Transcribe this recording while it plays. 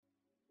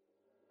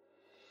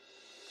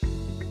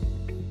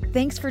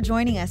Thanks for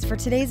joining us for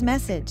today's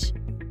message.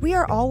 We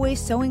are always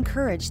so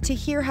encouraged to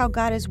hear how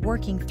God is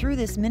working through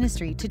this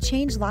ministry to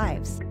change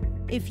lives.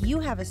 If you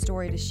have a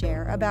story to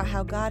share about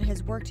how God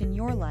has worked in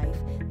your life,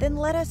 then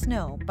let us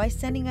know by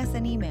sending us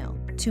an email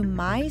to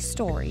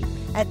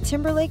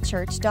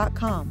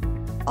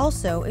mystory@timberlakechurch.com.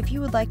 Also, if you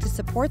would like to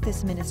support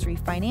this ministry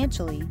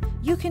financially,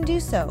 you can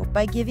do so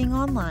by giving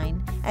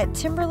online at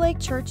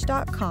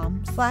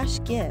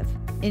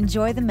timberlakechurch.com/give.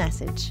 Enjoy the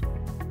message.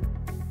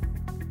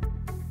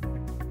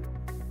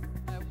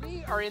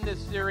 We are in this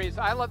series,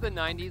 I Love the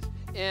 90s,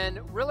 and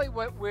really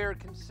what we're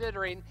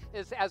considering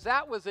is, as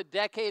that was a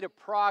decade of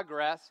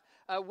progress,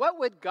 what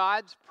would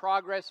God's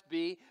progress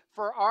be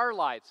for our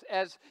lives?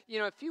 As you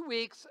know, a few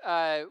weeks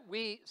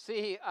we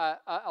see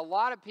a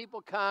lot of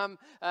people come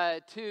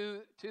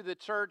to the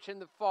church in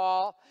the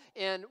fall,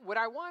 and what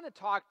I want to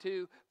talk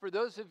to, for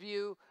those of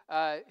you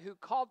who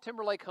called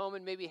Timberlake home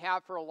and maybe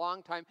have for a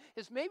long time,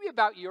 is maybe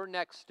about your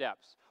next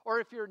steps. Or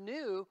if you're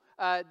new,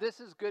 this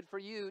is good for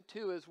you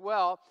too as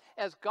well,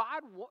 as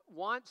God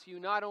wants you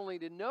not only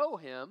to know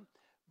Him,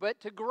 but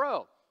to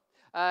grow.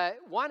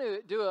 Want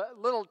to do a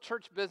little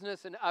church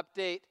business and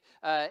update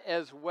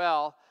as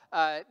well.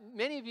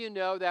 Many of you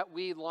know that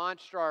we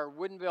launched our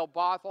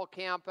Woodinville-Bothell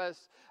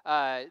campus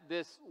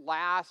this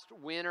last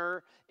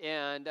winter,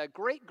 and a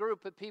great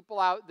group of people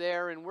out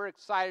there, and we're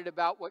excited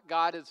about what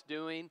God is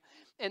doing.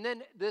 And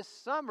then this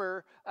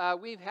summer,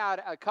 we've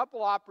had a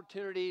couple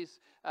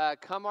opportunities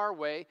come our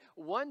way.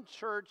 One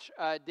church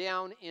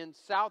down in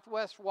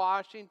Southwest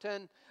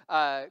Washington,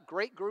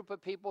 great group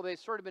of people. They've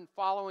sort of been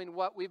following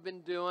what we've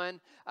been doing.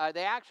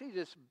 They actually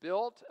just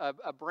built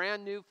a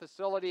brand new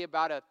facility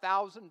about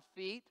 1,000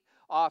 feet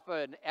off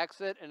an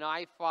exit in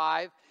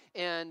I-5,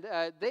 and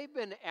they've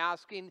been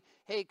asking,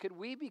 hey, could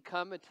we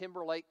become a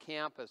Timberlake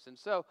campus? And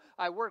so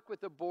I work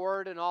with the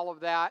board and all of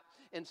that,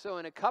 and so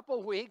in a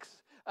couple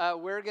weeks,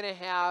 we're going to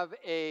have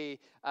a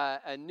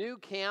new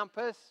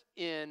campus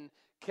in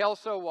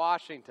Kelso,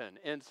 Washington,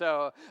 and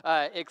so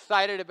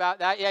excited about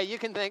that. Yeah, you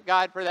can thank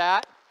God for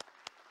that.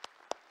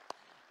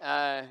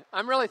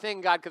 I'm really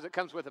thanking God because it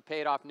comes with a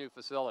paid-off new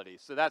facility,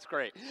 so that's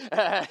great.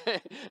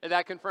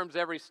 That confirms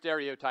every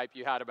stereotype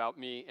you had about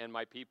me and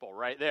my people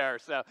right there.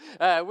 So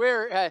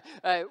we're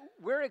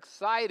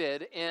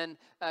excited, and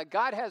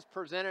God has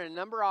presented a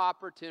number of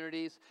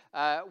opportunities.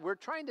 We're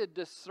trying to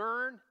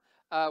discern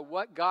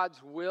what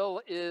God's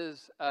will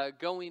is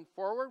going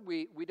forward.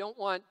 We don't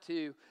want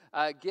to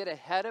get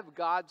ahead of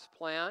God's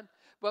plan,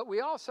 but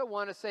we also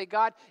want to say,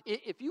 God,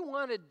 if you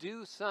want to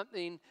do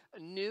something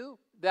new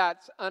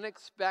that's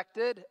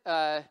unexpected,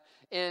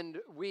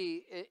 and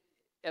we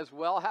as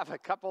well have a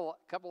couple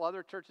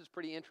other churches,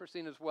 pretty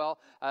interesting as well,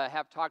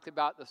 have talked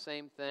about the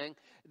same thing,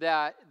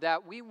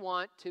 that we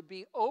want to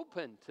be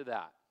open to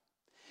that.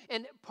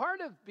 And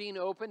part of being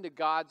open to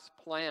God's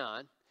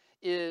plan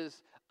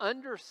is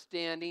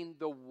understanding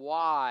the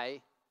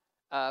why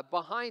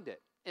behind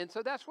it. And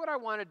so that's what I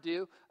want to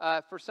do.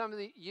 For some of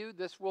you,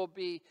 this will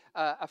be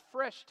a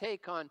fresh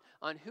take on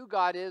who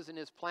God is and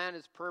His plan,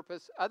 His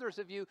purpose. Others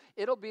of you,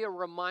 it'll be a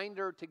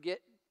reminder to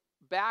get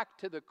back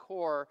to the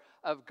core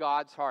of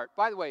God's heart.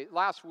 By the way,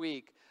 last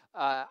week,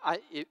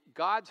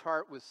 God's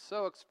heart was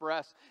so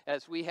expressed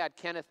as we had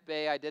Kenneth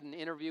Bay. I did an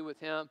interview with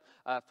him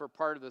for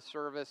part of the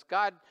service.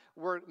 Had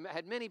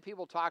many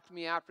people talk to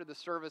me after the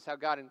service, how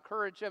God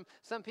encouraged him.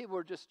 Some people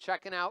were just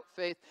checking out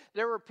faith.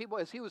 There were people,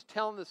 as he was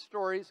telling the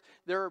stories,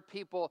 there were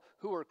people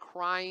who were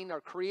crying.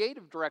 Our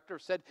creative director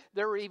said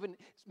there were even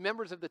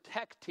members of the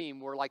tech team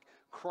were like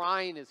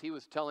crying as he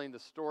was telling the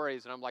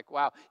stories. And I'm like,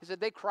 wow. He said,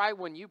 they cry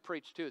when you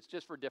preach too. It's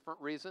just for different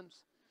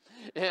reasons.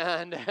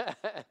 And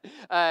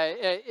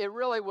it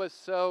really was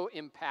so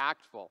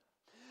impactful.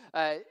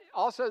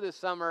 Also this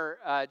summer,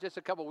 just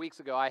a couple weeks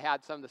ago, I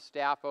had some of the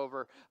staff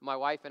over, my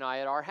wife and I,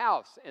 at our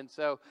house. And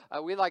so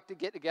we like to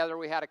get together.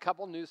 We had a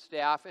couple new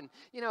staff. And,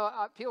 you know,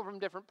 people from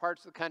different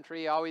parts of the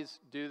country always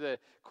do the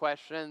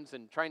questions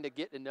and trying to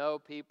get to know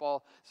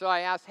people. So I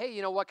asked, hey,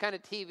 you know, what kind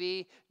of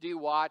TV do you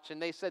watch? And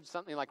they said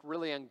something like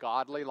really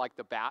ungodly, like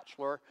The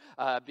Bachelor,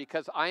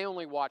 because I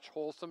only watch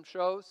wholesome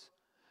shows.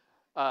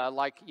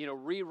 Like, you know,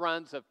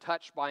 reruns of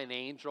Touched by an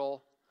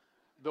Angel,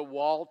 The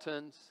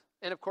Waltons,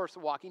 and of course, The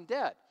Walking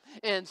Dead.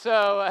 And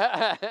so,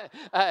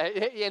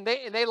 and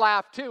they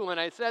laughed too when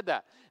I said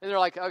that. And they're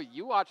like, oh,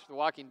 you watch The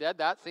Walking Dead?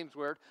 That seems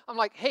weird. I'm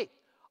like, hey,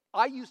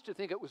 I used to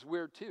think it was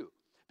weird too,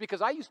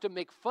 because I used to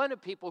make fun of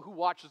people who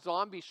watch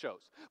zombie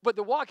shows. But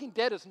The Walking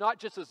Dead is not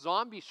just a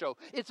zombie show.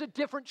 It's a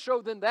different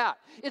show than that.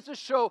 It's a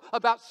show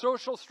about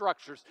social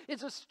structures.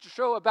 It's a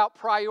show about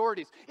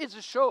priorities. It's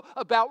a show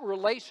about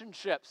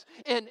relationships.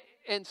 And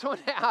so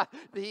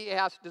he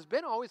asked, does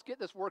Ben always get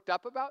this worked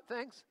up about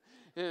things?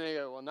 And they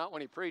go, well, not when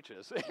he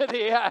preaches.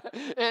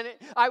 And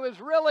I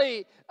was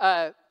really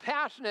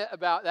passionate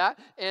about that.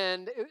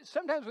 And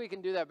sometimes we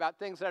can do that about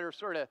things that are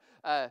sort of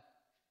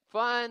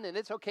fun, and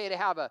it's okay to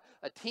have a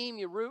team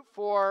you root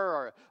for,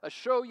 or a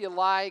show you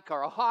like,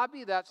 or a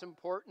hobby that's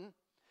important.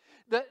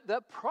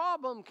 The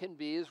problem can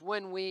be is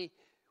when we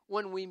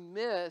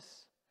miss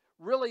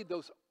really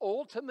those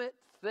ultimate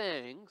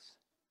things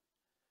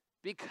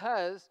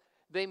because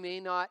they may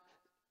not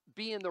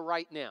be in the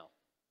right now.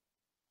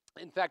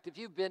 In fact, if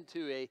you've been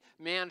to a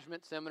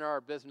management seminar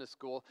or business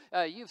school,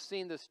 you've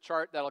seen this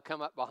chart that'll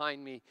come up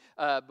behind me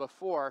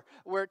before,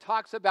 where it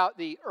talks about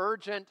the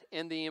urgent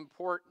and the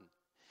important.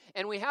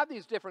 And we have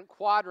these different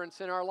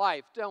quadrants in our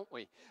life, don't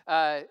we?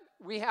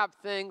 We have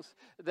things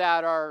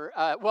that are,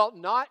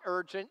 not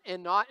urgent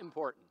and not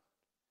important.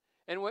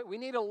 And we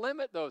need to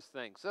limit those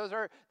things. Those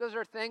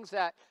are things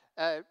that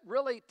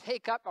really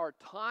take up our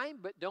time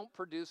but don't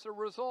produce a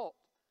result.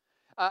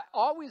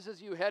 Always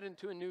as you head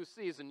into a new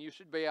season, you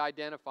should be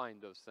identifying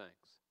those things.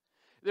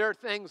 There are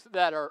things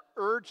that are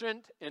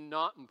urgent and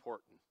not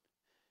important.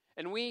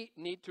 And we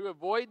need to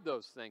avoid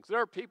those things. There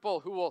are people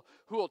who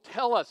will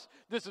tell us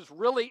this is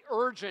really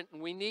urgent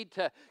and we need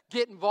to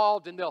get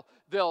involved, and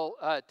they'll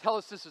tell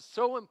us this is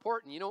so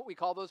important. You know what we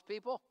call those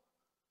people?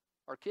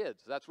 Our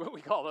kids. That's what we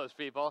call those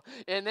people.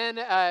 And then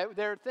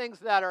there are things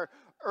that are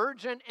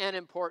urgent and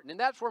important. And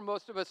that's where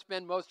most of us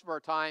spend most of our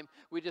time.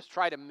 We just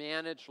try to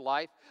manage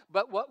life.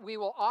 But what we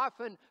will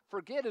often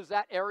forget is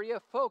that area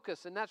of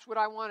focus. And that's what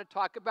I want to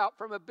talk about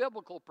from a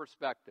biblical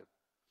perspective.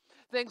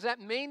 Things that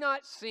may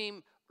not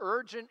seem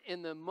urgent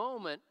in the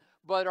moment,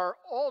 but are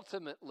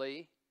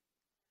ultimately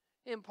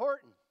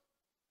important.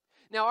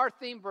 Now, our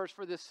theme verse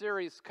for this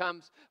series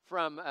comes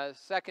from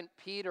 2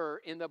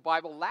 Peter in the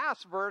Bible,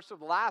 last verse of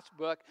the last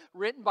book,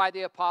 written by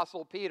the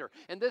Apostle Peter.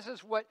 And this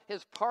is what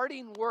his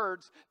parting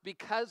words,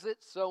 because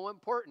it's so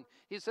important.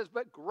 He says,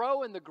 but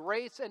grow in the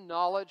grace and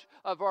knowledge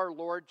of our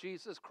Lord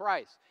Jesus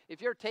Christ.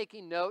 If you're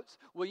taking notes,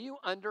 will you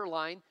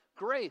underline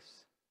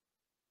grace?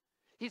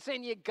 He's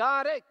saying you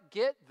gotta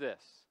get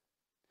this.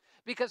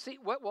 Because see,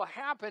 what will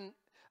happen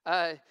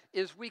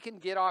is we can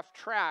get off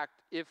track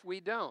if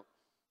we don't.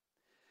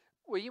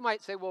 Well, you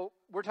might say, well,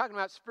 we're talking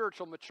about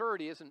spiritual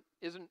maturity.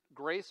 Isn't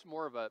grace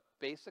more of a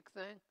basic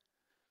thing?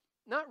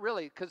 Not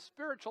really, because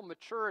spiritual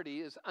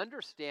maturity is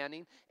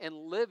understanding and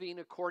living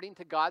according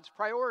to God's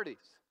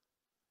priorities.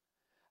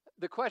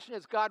 The question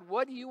is, God,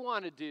 what do you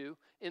want to do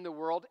in the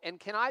world, and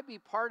can I be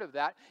part of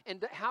that,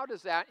 and how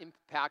does that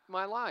impact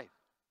my life?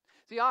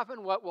 See,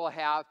 often what we'll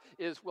have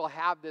is we'll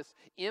have this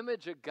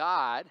image of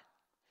God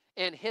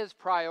and his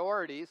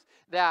priorities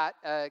that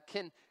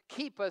can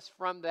keep us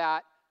from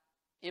that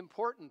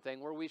important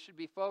thing where we should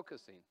be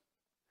focusing.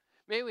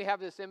 Maybe we have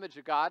this image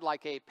of God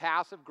like a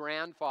passive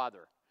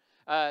grandfather.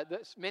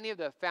 Many of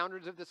the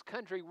founders of this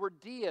country were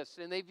deists,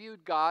 and they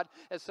viewed God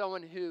as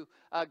someone who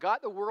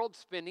got the world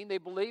spinning. They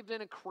believed in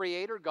a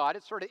creator God.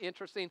 It's sort of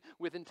interesting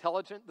with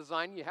intelligent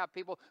design. You have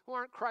people who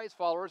aren't Christ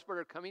followers but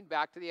are coming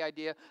back to the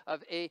idea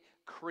of a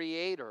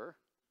creator,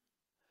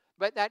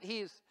 but that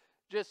he's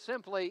just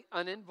simply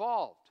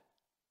uninvolved.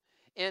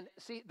 And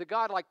see, the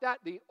God like that,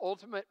 the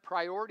ultimate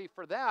priority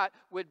for that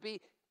would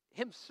be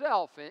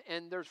himself,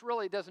 and there's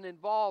really doesn't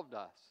involve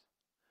us.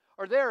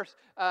 Or there's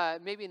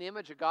maybe an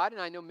image of God,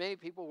 and I know many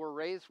people were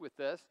raised with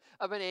this,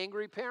 of an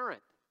angry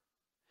parent.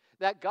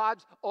 That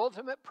God's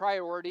ultimate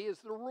priority is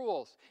the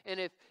rules. And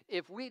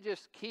if we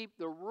just keep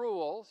the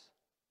rules,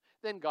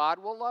 then God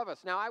will love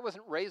us. Now, I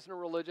wasn't raised in a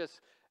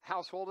religious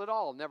household at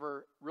all.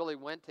 Never really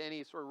went to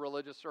any sort of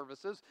religious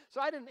services.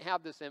 So I didn't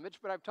have this image,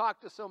 but I've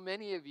talked to so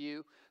many of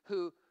you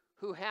who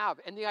have.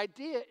 And the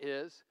idea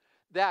is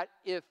that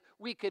if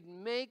we could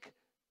make,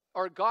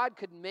 or God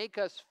could make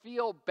us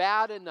feel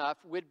bad enough,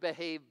 we'd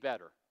behave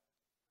better.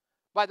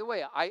 By the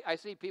way, I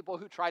see people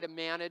who try to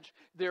manage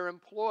their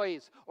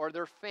employees or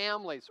their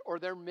families or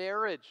their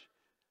marriage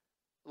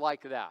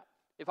like that.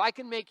 If I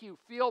can make you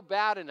feel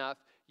bad enough,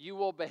 you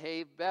will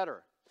behave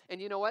better.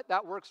 And you know what?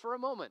 That works for a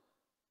moment.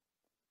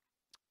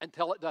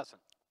 Until it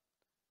doesn't.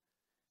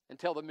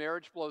 Until the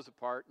marriage blows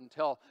apart,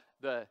 until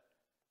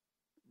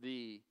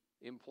the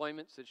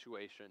employment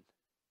situation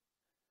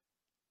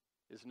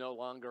is no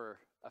longer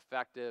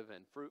effective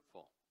and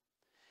fruitful.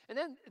 And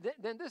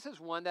then this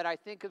is one that I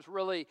think is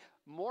really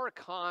more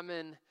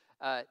common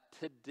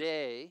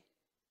today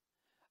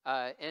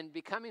and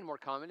becoming more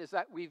common, is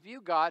that we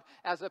view God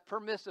as a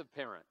permissive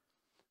parent.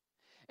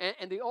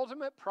 And the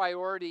ultimate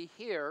priority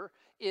here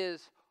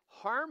is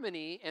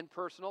harmony and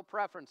personal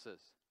preferences.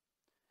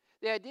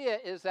 The idea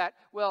is that,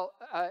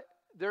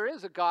 there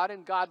is a God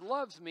and God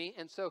loves me,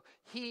 and so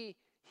He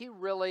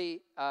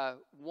really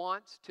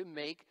wants to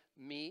make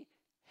me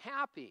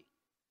happy.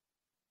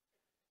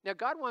 Now,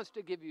 God wants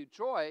to give you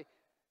joy,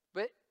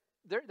 but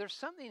there's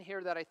something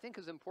here that I think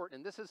is important,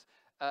 and this is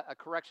a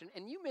correction.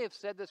 And you may have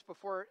said this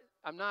before.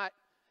 And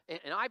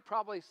I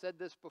probably said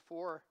this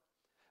before,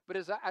 but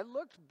as I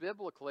looked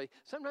biblically,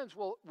 sometimes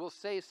we'll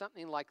say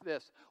something like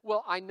this.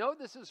 Well, I know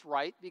this is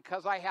right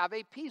because I have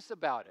a peace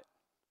about it.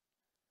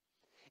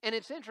 And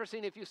it's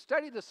interesting, if you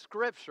study the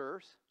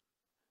scriptures,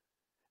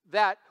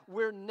 that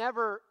we're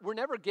never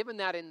given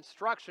that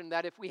instruction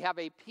that if we have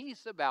a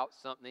peace about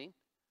something,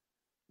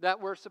 that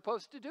we're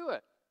supposed to do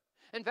it.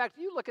 In fact,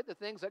 if you look at the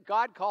things that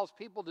God calls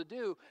people to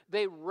do,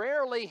 they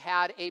rarely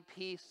had a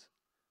peace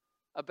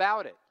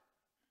about it.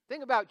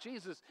 Think about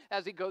Jesus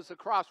as he goes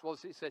across. Well,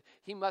 as he said,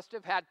 he must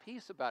have had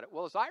peace about it.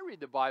 Well, as I read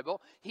the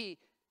Bible, he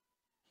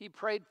he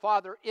prayed,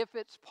 Father, if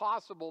it's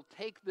possible,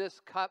 take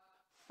this cup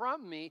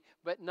from me,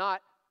 but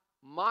not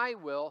my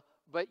will,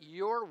 but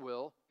your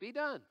will be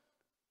done.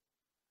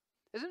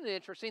 Isn't it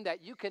interesting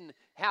that you can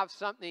have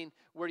something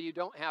where you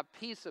don't have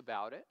peace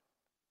about it,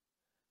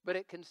 but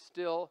it can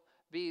still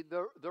be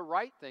the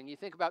right thing? You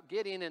think about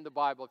Gideon in the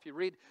Bible. If you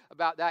read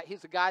about that,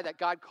 he's a guy that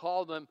God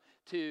called him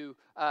to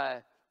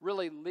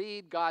really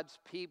lead God's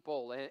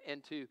people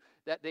and to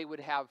that they would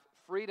have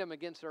freedom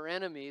against their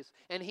enemies.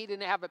 And he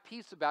didn't have a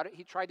peace about it.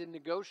 He tried to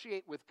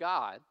negotiate with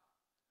God,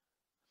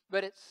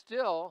 but it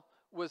still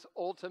was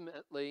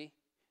ultimately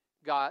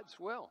God's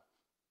will.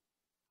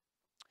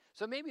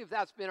 So maybe if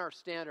that's been our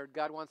standard,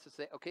 God wants to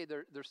say, okay,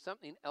 there's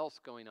something else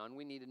going on.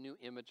 We need a new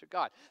image of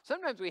God.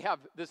 Sometimes we have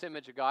this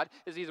image of God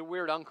is he's a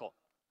weird uncle.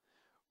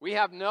 We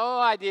have no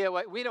idea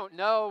we don't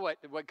know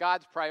what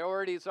God's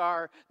priorities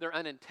are. They're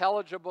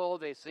unintelligible.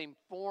 They seem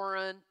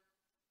foreign.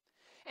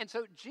 And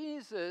so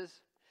Jesus,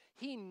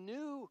 he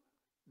knew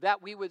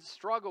that we would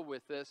struggle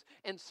with this.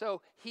 And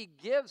so he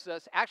gives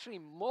us actually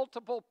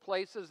multiple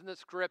places in the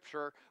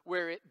scripture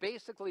where it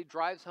basically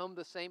drives home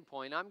the same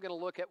point. I'm going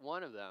to look at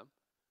one of them,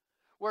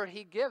 where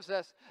he gives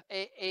us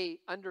a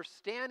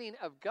understanding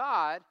of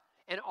God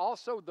and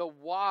also the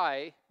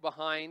why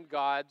behind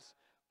God's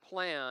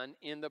plan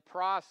in the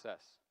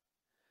process.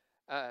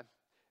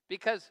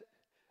 Because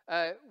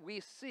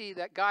we see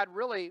that God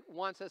really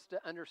wants us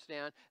to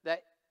understand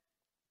that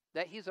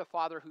he's a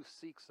father who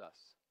seeks us.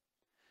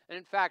 And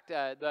in fact,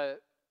 the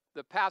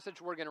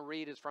passage we're going to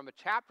read is from a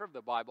chapter of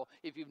the Bible.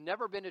 If you've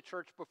never been to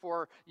church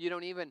before, you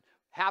don't even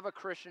have a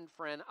Christian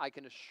friend, I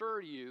can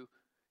assure you,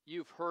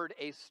 you've heard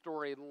a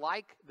story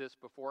like this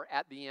before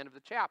at the end of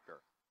the chapter,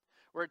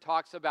 where it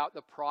talks about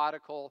the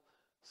prodigal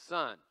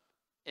son.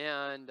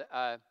 And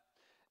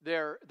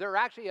there are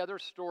actually other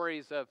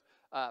stories of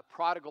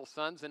prodigal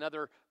sons and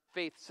other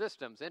faith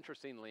systems,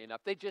 interestingly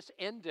enough. They just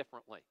end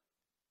differently.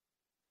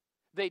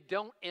 They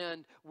don't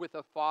end with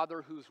a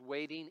father who's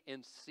waiting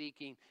and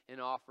seeking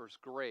and offers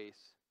grace.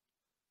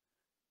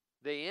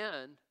 They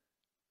end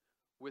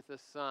with a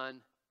son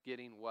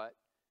getting what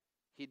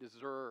he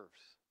deserves.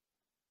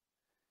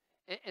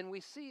 And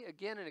we see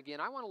again and again,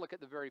 I want to look at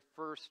the very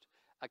first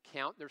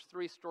account. There's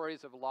 3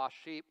 stories of lost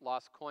sheep,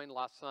 lost coin,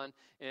 lost son,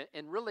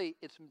 and really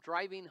it's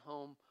driving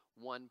home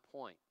one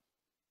point.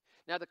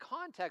 Now the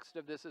context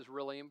of this is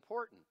really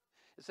important.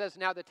 It says,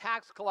 now the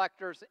tax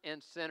collectors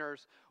and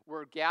sinners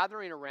were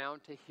gathering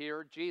around to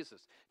hear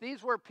Jesus.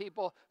 These were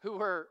people who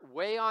were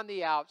way on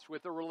the outs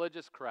with the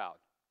religious crowd.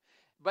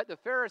 But the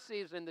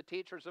Pharisees and the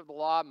teachers of the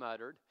law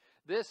muttered,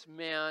 this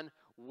man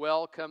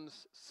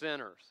welcomes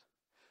sinners.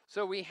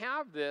 So we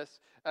have this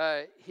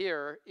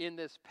here in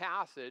this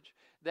passage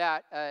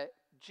that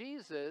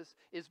Jesus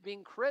is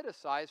being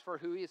criticized for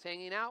who he's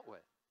hanging out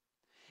with.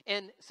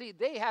 And see,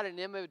 they had an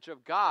image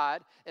of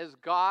God as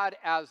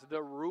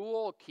the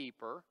rule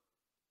keeper.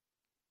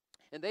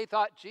 And they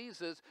thought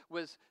Jesus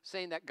was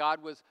saying that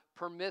God was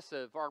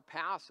permissive or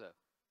passive.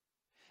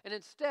 And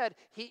instead,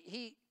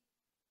 he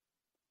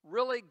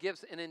really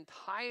gives an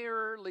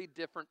entirely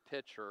different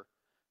picture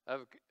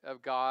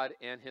of God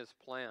and his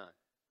plan.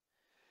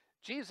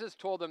 Jesus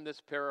told them this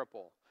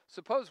parable.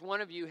 Suppose one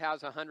of you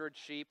has 100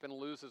 sheep and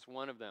loses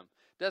one of them.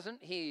 Doesn't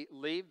he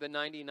leave the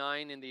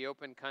 99 in the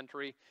open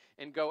country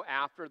and go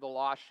after the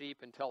lost sheep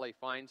until he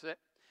finds it?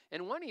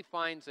 And when he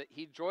finds it,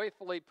 he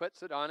joyfully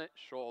puts it on its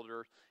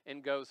shoulder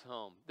and goes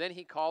home. Then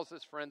he calls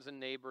his friends and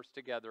neighbors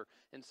together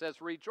and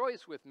says,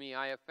 rejoice with me,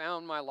 I have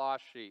found my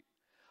lost sheep.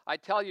 I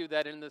tell you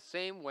that in the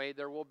same way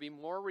there will be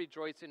more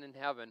rejoicing in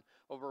heaven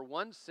over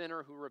one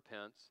sinner who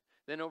repents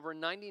than over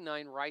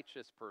 99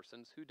 righteous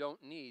persons who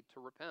don't need to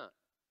repent.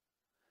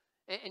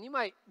 And you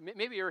might,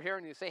 maybe you're here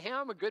and you say, hey,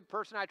 I'm a good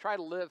person. I try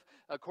to live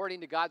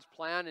according to God's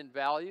plan and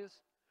values.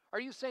 Are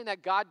you saying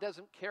that God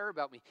doesn't care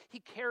about me? He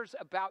cares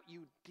about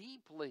you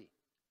deeply.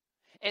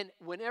 And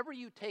whenever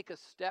you take a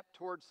step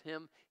towards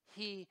him,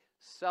 he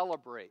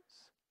celebrates.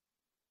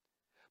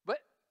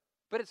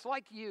 But it's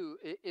like you,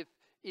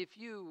 if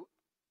you,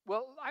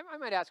 well, I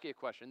might ask you a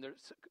question.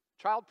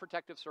 Child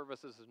Protective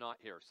Services is not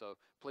here, so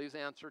please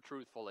answer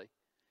truthfully.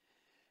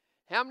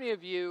 How many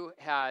of you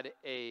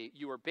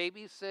you were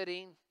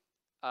babysitting,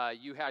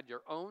 you had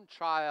your own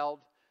child,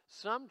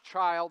 some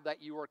child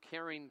that you were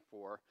caring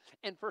for,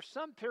 and for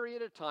some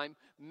period of time,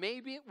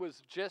 maybe it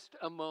was just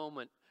a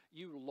moment,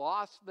 you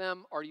lost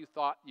them or you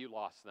thought you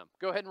lost them?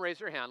 Go ahead and raise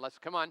your hand.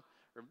 Come on,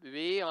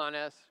 be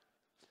honest.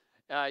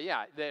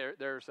 Yeah,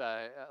 there's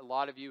a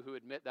lot of you who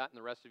admit that, and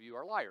the rest of you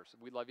are liars.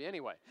 We love you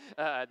anyway.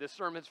 This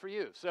sermon's for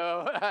you.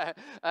 So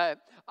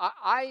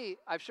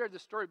I've shared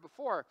this story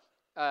before.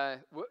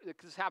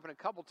 This happened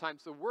a couple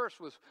times. The worst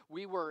was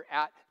we were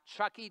at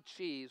Chuck E.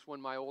 Cheese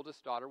when my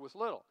oldest daughter was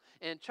little.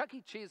 And Chuck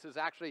E. Cheese is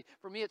actually,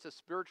 for me, it's a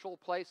spiritual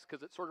place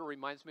because it sort of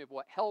reminds me of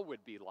what hell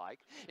would be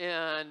like.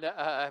 And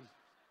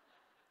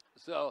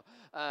So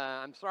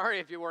I'm sorry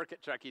if you work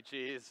at Chuck E.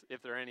 Cheese,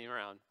 if there are any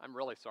around. I'm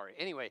really sorry.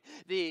 Anyway,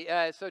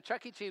 so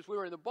Chuck E. Cheese, we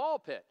were in the ball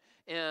pit,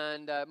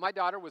 and my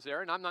daughter was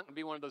there, and I'm not going to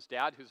be one of those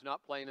dads who's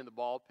not playing in the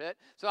ball pit.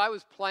 So I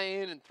was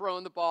playing and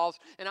throwing the balls,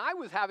 and I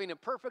was having a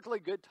perfectly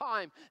good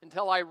time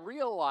until I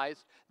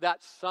realized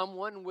that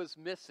someone was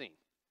missing,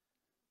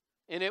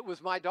 and it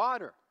was my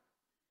daughter.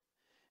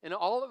 And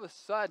all of a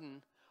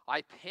sudden,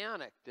 I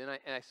panicked, and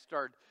I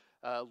started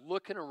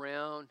looking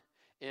around,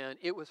 and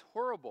it was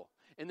horrible.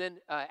 And then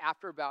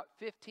after about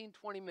 15,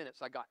 20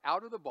 minutes, I got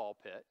out of the ball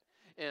pit,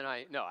 and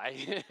I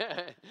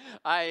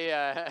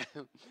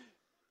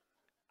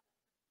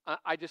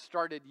just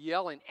started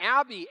yelling,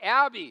 Abby,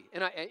 Abby.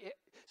 And I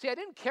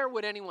didn't care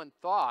what anyone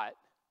thought,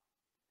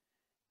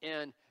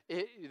 and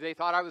they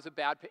thought I was a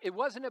bad. It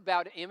wasn't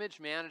about image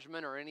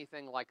management or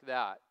anything like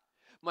that.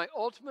 My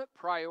ultimate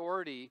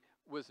priority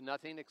was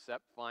nothing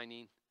except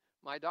finding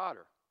my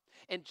daughter.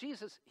 And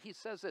Jesus, he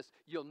says this,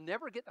 you'll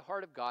never get the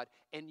heart of God,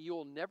 and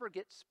you'll never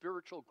get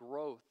spiritual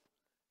growth,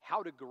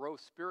 how to grow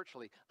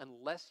spiritually,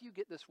 unless you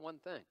get this one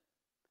thing.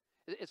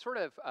 It's sort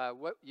of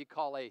what you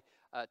call a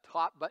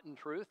top button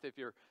truth. If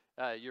your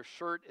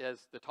shirt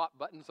is the top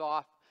button's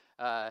off,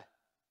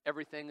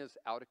 everything is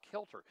out of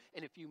kilter.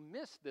 And if you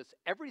miss this,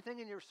 everything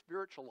in your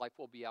spiritual life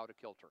will be out of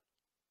kilter.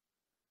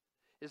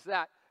 Is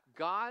that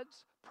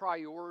God's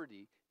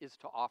priority is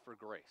to offer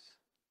grace.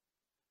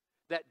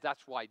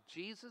 That's why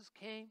Jesus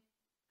came.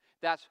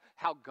 That's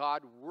how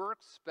God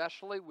works,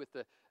 especially with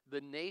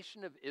the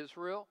nation of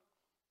Israel.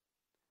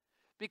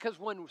 Because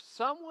when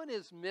someone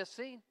is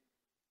missing,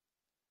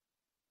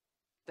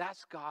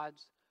 that's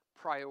God's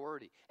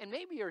priority. And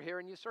maybe you're here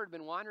and you've sort of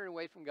been wandering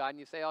away from God, and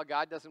you say, oh,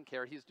 God doesn't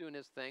care. He's doing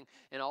his thing,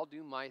 and I'll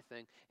do my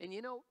thing. And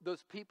you know,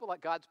 those people that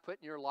God's put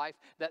in your life,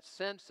 that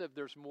sense of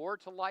there's more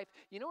to life,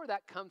 you know where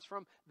that comes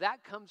from?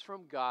 That comes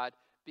from God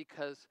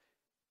because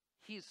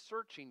he's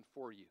searching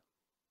for you.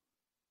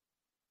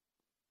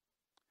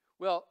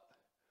 Well,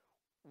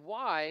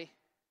 why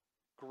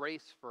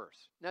grace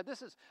first? Now,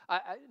 this is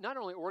not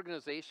only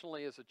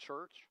organizationally as a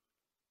church,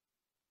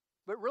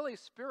 but really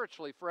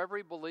spiritually for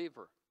every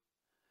believer.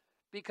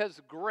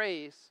 Because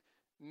grace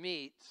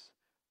meets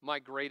my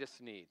greatest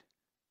need.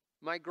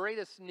 My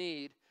greatest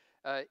need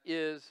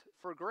is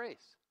for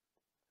grace.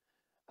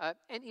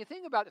 And you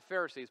think about the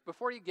Pharisees,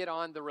 before you get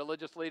on the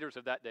religious leaders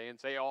of that day and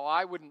say, oh,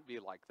 I wouldn't be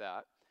like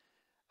that.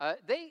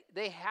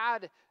 They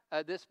had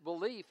this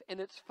belief, and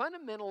it's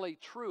fundamentally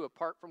true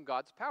apart from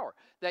God's power,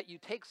 that you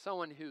take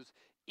someone who's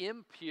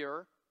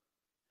impure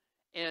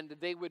and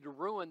they would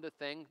ruin the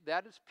thing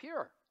that is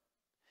pure.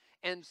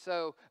 And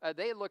so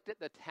they looked at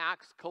the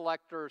tax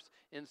collectors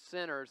and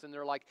sinners, and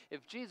they're like,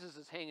 if Jesus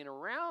is hanging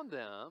around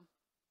them,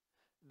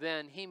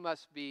 then he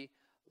must be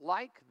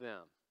like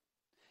them.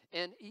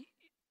 And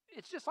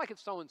it's just like if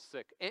someone's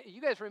sick. And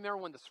you guys remember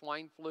when the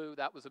swine flu,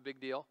 that was a big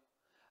deal?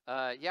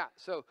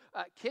 So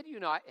kid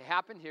you not, it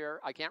happened here.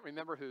 I can't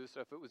remember who,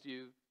 so if it was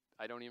you,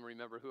 I don't even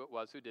remember who it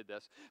was who did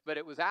this. But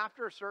it was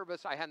after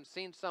service. I hadn't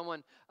seen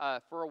someone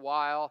for a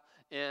while,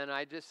 and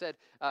I just said,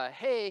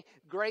 hey,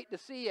 great to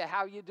see you.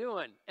 How you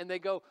doing? And they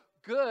go,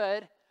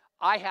 good.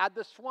 I had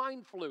the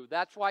swine flu.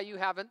 That's why you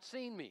haven't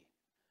seen me.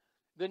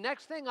 The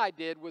next thing I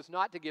did was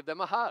not to give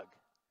them a hug.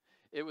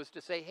 It was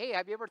to say, hey,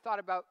 have you ever thought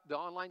about the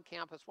online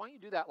campus? Why don't you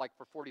do that like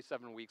for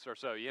 47 weeks or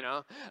so, you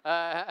know?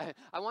 I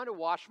want to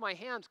wash my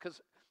hands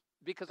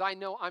because I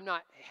know I'm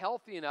not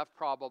healthy enough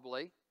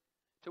probably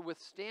to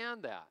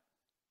withstand that.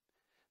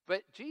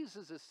 But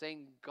Jesus is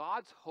saying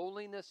God's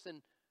holiness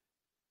and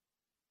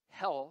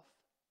health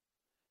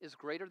is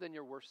greater than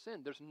your worst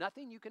sin. There's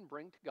nothing you can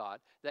bring to God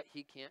that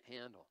he can't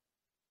handle.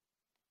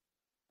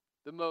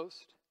 The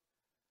most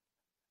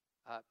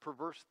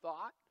perverse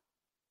thought,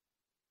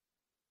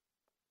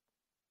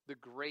 the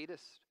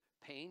greatest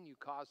pain you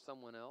cause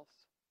someone else.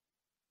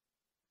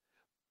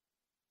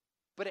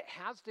 But it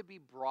has to be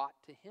brought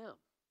to him.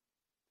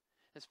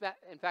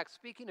 In fact,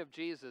 speaking of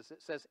Jesus,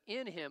 it says,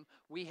 in him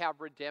we have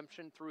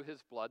redemption through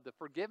his blood, the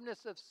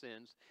forgiveness of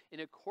sins in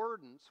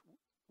accordance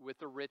with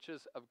the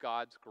riches of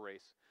God's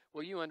grace.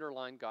 Will you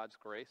underline God's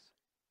grace?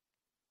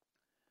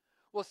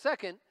 Well,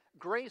 second,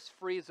 grace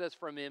frees us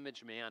from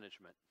image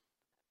management.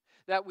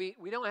 That we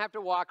don't have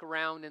to walk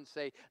around and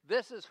say,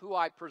 this is who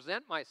I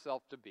present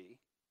myself to be.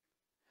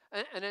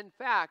 And in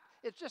fact,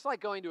 it's just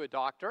like going to a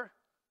doctor.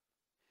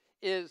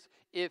 Is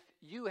if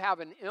you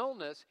have an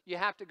illness, you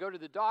have to go to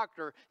the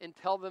doctor and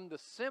tell them the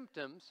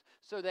symptoms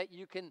so that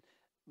you can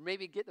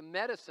maybe get the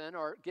medicine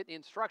or get the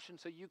instruction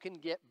so you can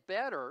get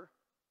better.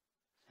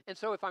 And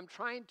so if I'm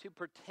trying to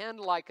pretend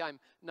like I'm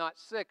not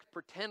sick,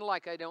 pretend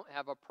like I don't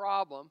have a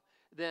problem,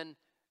 then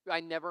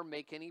I never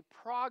make any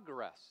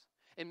progress.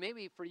 And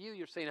maybe for you,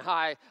 you're saying,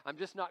 hi, I'm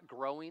just not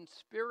growing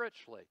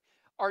spiritually.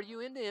 Are you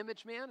into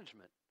image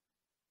management?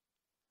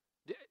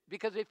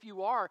 Because if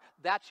you are,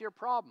 that's your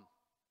problem.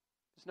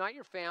 It's not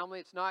your family.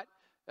 It's not,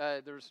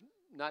 there's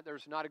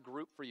not a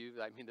group for you.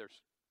 I mean,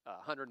 there's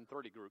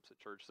 130 groups at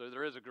church, so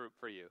there is a group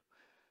for you.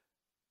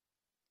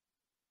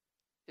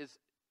 Is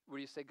where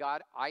you say,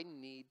 God, I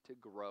need to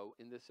grow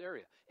in this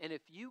area. And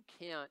if you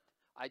can't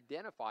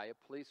identify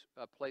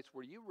a place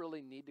where you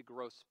really need to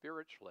grow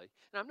spiritually,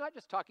 and I'm not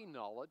just talking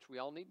knowledge, we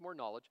all need more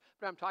knowledge,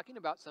 but I'm talking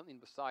about something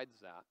besides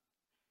that,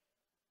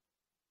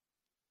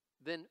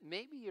 then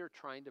maybe you're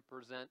trying to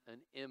present an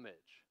image.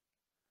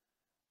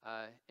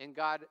 And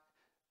God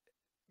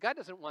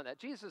doesn't want that.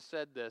 Jesus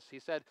said this. He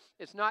said,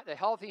 it's not the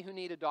healthy who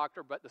need a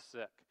doctor, but the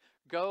sick.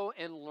 Go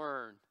and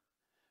learn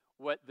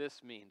what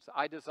this means.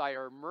 I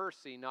desire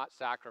mercy, not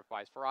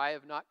sacrifice, for I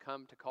have not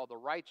come to call the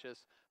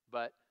righteous,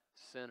 but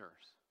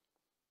sinners.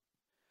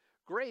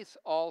 Grace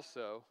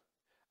also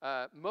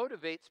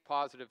motivates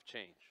positive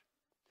change.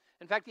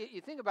 In fact,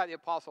 you think about the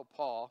Apostle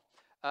Paul,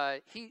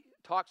 he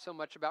talked so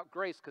much about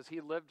grace because he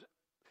lived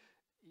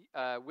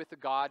with a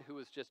God who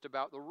was just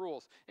about the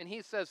rules. And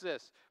he says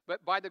this,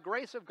 but by the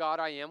grace of God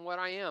I am what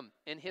I am,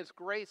 and his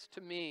grace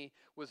to me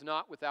was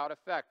not without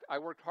effect. I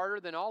worked harder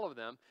than all of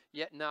them,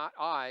 yet not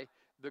I.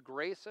 The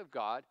grace of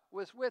God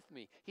was with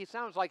me. He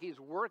sounds like he's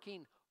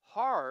working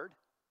hard,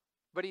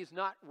 but he's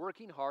not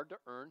working hard to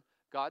earn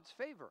God's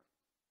favor.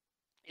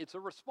 It's a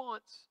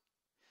response.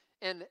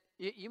 And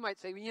you might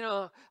say, you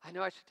know, I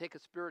know I should take a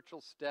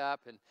spiritual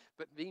step,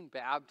 but being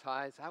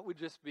baptized, that would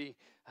just be,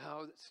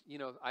 you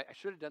know, I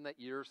should have done that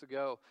years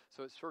ago.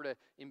 So it's sort of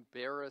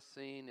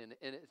embarrassing.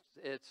 And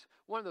it's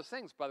one of those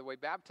things, by the way,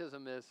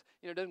 baptism is,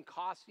 you know, it doesn't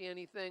cost you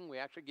anything. We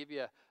actually give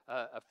you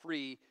a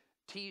free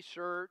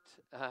T-shirt.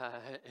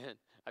 And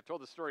I've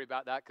told the story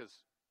about that because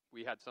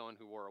we had someone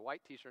who wore a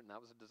white T-shirt, and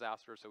that was a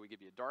disaster. So we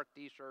give you a dark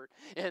T-shirt.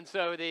 And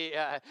so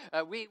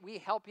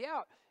we help you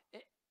out.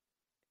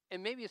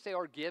 And maybe you say,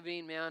 or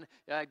giving, man,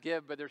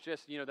 give, but there's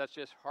just, you know, that's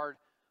just hard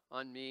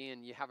on me,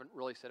 and you haven't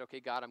really said, okay,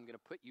 God, I'm going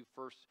to put you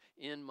first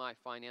in my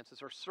finances.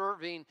 Or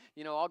serving,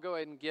 you know, I'll go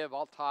ahead and give,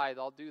 I'll tithe,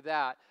 I'll do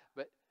that,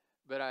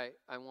 but I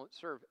won't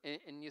serve.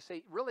 And you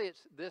say, really,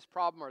 it's this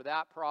problem or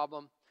that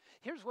problem.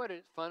 Here's what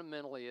it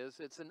fundamentally is.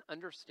 It's an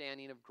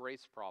understanding of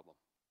grace problem.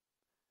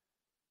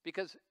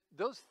 Because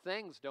those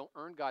things don't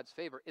earn God's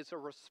favor. It's a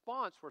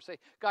response where say,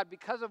 God,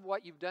 because of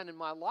what you've done in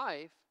my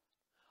life,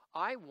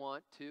 I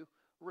want to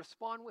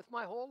respond with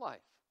my whole life.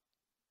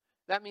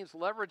 That means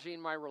leveraging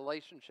my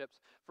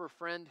relationships for a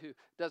friend who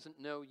doesn't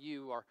know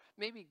you, or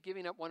maybe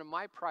giving up one of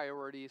my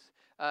priorities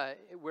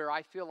where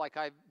I feel like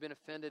I've been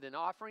offended and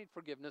offering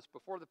forgiveness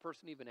before the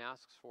person even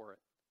asks for it.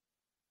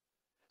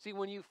 See,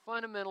 when you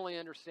fundamentally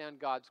understand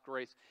God's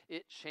grace,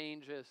 it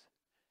changes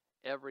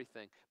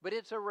everything. But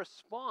it's a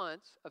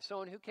response of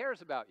someone who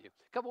cares about you.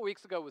 A couple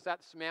weeks ago, was at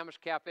the Sammamish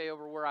Cafe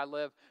over where I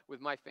live with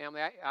my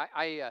family.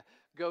 I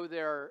go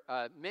there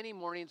many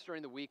mornings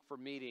during the week for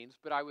meetings,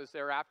 but I was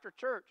there after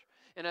church.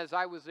 And as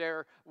I was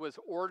there, was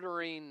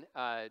ordering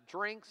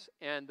drinks,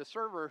 and the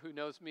server, who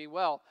knows me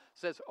well,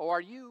 says, oh,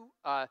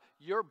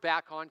 you're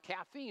back on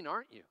caffeine,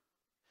 aren't you?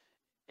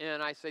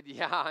 And I said,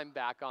 yeah, I'm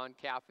back on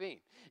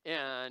caffeine.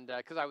 And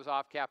because I was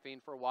off caffeine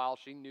for a while,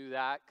 she knew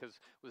that because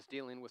was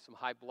dealing with some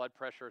high blood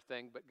pressure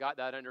thing, but got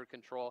that under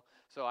control.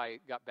 So I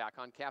got back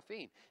on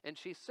caffeine. And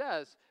she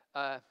says,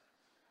 do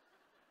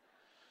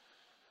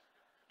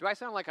I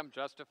sound like I'm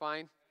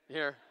justifying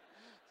here?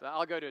 So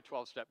I'll go to a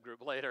 12-step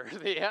group later.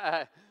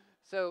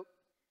 So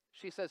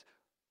she says,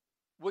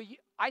 well,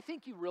 I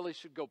think you really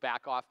should go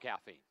back off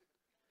caffeine.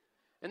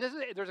 And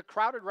there's a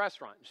crowded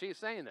restaurant. And she's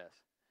saying this.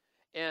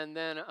 And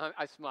then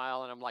I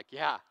smile, and I'm like,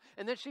 yeah.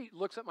 And then she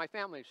looks at my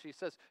family. She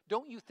says,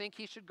 don't you think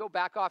he should go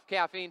back off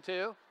caffeine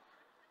too?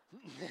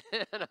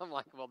 And I'm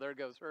like, well, there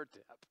goes her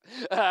tip.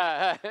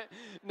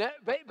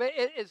 But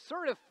it's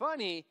sort of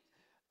funny.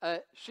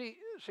 She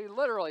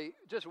literally,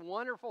 just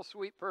wonderful,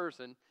 sweet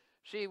person.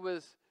 She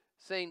was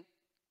saying,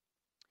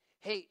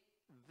 hey,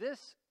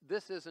 this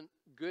isn't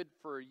good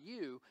for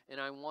you, and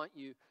I want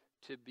you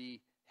to be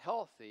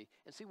healthy.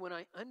 And see, when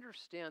I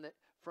understand that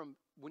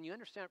when you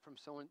understand it from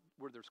someone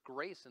where there's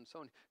grace and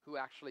someone who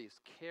actually is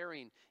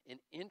caring and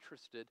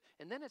interested,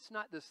 and then it's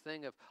not this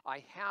thing of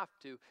I have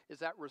to, is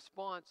that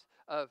response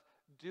of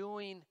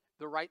doing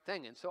the right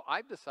thing. And so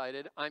I've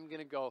decided I'm going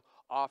to go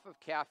off of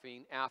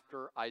caffeine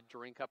after I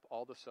drink up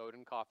all the soda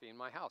and coffee in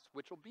my house,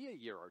 which will be a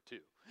year or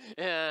two.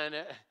 And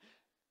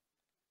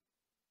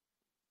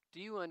do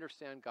you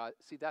understand God?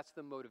 See, that's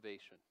the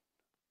motivation.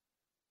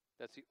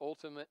 That's the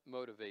ultimate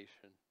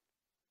motivation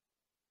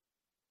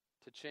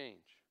to change.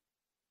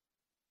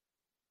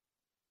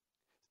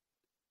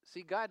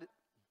 See, God,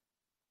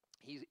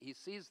 he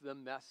sees the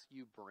mess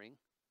you bring.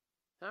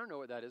 I don't know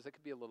what that is. It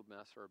could be a little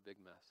mess or a big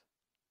mess.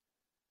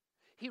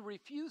 He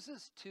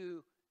refuses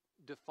to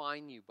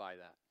define you by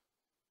that.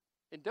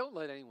 And don't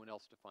let anyone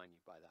else define you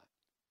by that.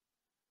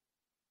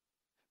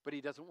 But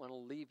he doesn't want to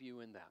leave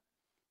you in that.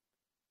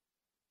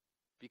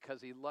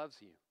 Because he loves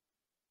you.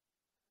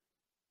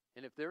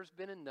 And if there's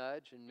been a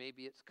nudge, and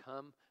maybe it's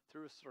come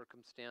through a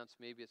circumstance,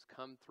 maybe it's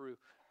come through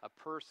a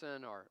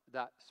person, or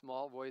that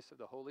small voice of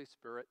the Holy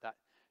Spirit, that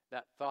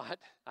thought,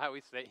 I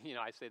always say,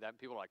 I say that, and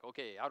people are like,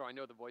 okay, how do I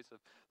know the voice of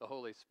the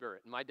Holy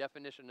Spirit? And my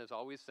definition is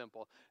always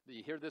simple.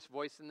 You hear this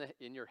voice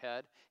in your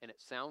head, and it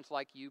sounds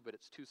like you, but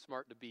it's too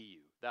smart to be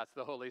you. That's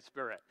the Holy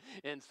Spirit.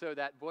 And so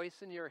that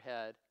voice in your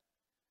head,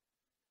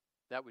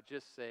 that would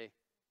just say,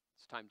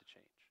 it's time to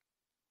change.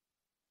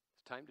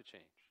 time to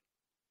change.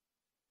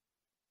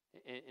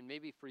 And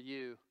maybe for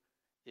you,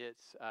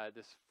 it's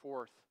this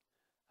fourth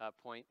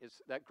point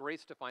is that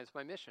grace defines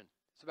my mission.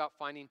 It's about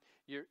finding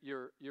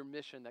your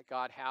mission that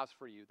God has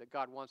for you, that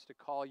God wants to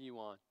call you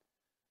on,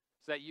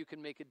 so that you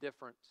can make a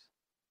difference.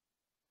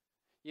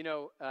 You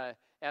know,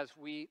 as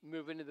we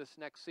move into this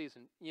next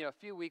season, you know, a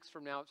few weeks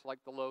from now, it's like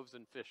the loaves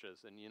and fishes.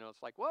 And, you know,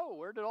 it's like, whoa,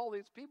 where did all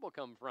these people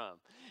come from?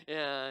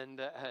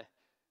 And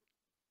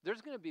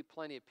there's going to be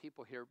plenty of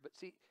people here. But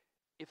see,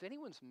 if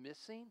anyone's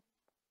missing,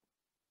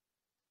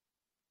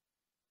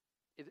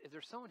 if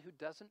there's someone who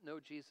doesn't know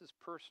Jesus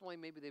personally,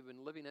 maybe they've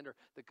been living under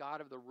the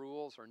God of the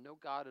rules or no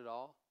God at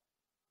all,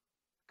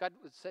 God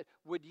would say,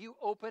 would you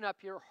open up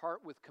your heart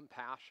with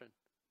compassion?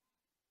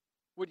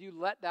 Would you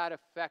let that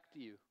affect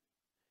you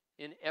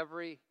in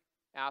every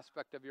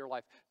aspect of your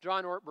life?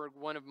 John Ortberg,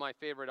 one of my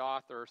favorite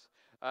authors,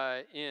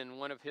 in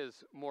one of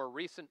his more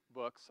recent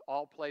books,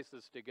 All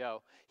Places to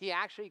Go, he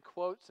actually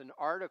quotes an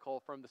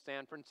article from the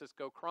San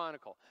Francisco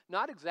Chronicle.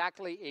 Not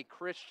exactly a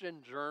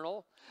Christian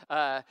journal.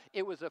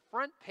 It was a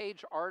front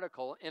page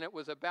article, and it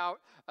was about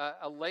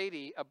a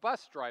lady, a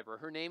bus driver.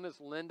 Her name is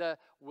Linda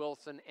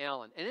Wilson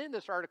Allen. And in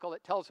this article,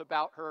 it tells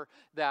about her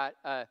that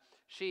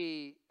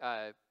she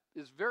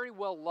is very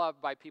well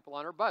loved by people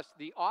on her bus.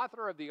 The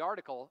author of the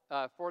article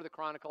for the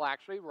Chronicle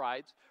actually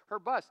rides her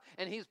bus,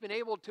 and he's been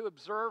able to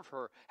observe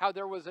her, how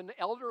there was an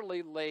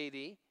elderly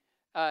lady,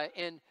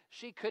 and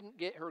she couldn't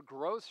get her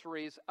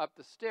groceries up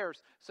the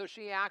stairs, so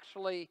she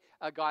actually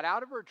got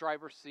out of her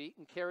driver's seat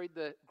and carried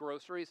the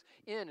groceries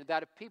in, and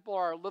that if people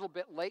are a little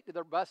bit late to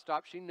their bus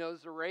stop, she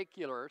knows the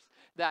regulars,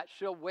 that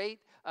she'll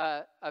wait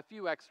a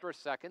few extra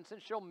seconds,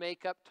 and she'll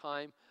make up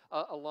time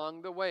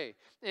along the way.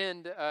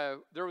 And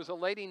there was a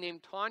lady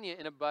named Tanya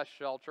in a bus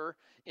shelter,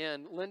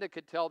 and Linda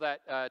could tell that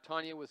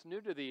Tanya was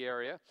new to the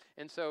area.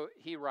 And so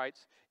he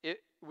writes, it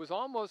was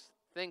almost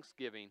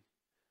Thanksgiving.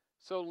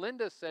 So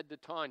Linda said to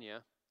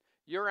Tanya,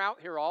 you're out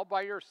here all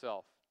by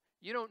yourself.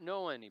 You don't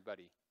know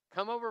anybody.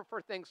 Come over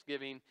for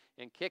Thanksgiving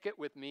and kick it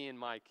with me and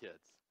my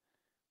kids.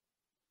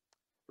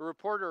 The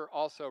reporter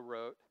also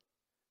wrote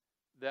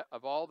that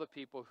of all the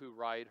people who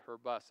ride her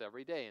bus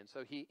every day, and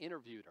so he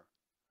interviewed her.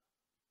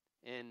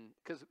 And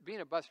because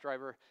being a bus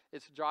driver,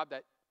 it's a job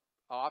that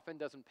often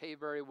doesn't pay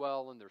very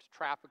well, and there's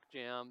traffic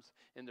jams,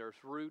 and there's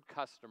rude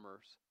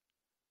customers.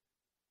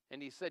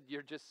 And he said,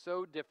 you're just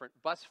so different.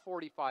 Bus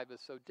 45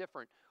 is so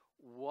different.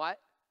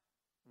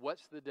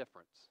 What's the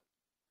difference?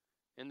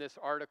 And this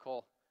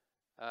article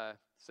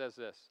says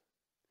this.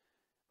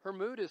 Her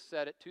mood is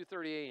set at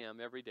 2:30 a.m.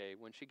 every day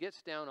when she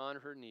gets down on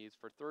her knees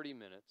for 30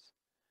 minutes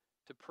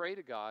to pray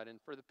to God and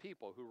for the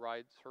people who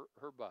rides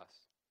her bus.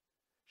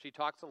 She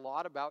talks a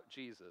lot about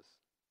Jesus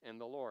and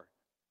the Lord.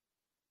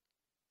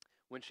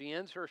 When she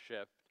ends her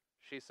shift,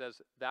 she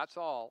says, that's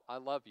all. I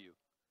love you.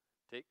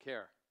 Take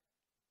care.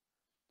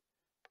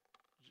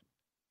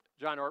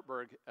 John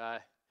Ortberg,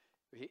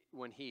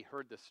 when he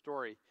heard this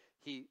story,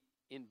 he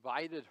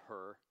invited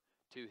her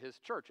to his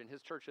church. And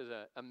his church is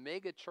a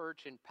mega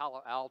church in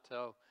Palo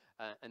Alto,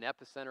 an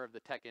epicenter of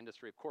the tech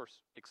industry, of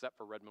course, except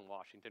for Redmond,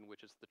 Washington,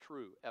 which is the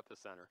true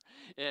epicenter.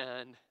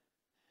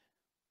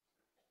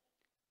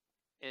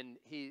 And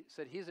he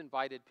said he's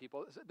invited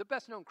people. The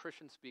best-known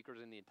Christian speakers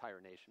in the entire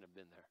nation have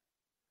been there.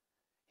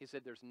 He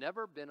said there's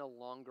never been a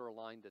longer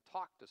line to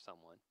talk to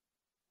someone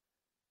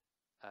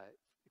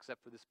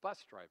except for this bus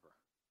driver,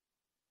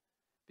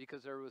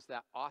 because there was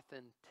that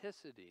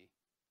authenticity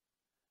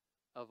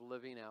of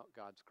living out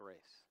God's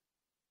grace.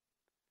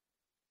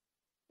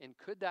 And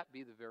could that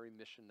be the very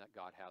mission that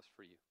God has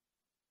for you?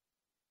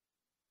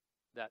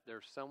 That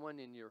there's someone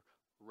in your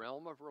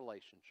realm of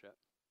relationship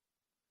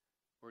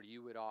where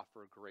you would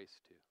offer grace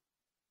to.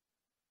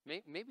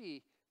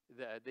 Maybe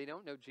they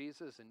don't know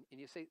Jesus, and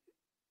you say,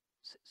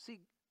 see,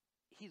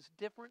 he's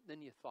different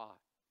than you thought.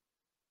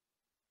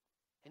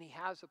 And he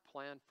has a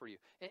plan for you.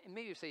 And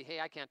maybe you say, hey,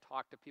 I can't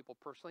talk to people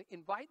personally.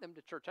 Invite them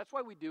to church. That's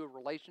why we do a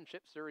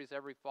relationship series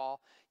every fall.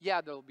 Yeah,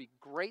 there'll be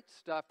great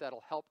stuff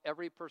that'll help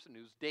every person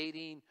who's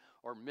dating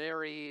or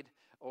married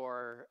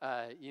or,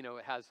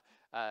 has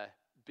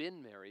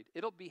been married.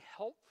 It'll be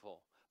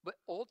helpful. But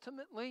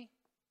ultimately,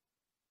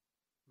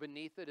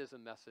 beneath it is a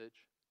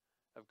message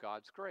of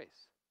God's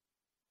grace.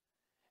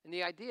 And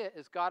the idea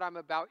is, God, I'm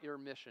about your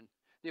mission.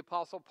 The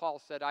Apostle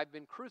Paul said, I've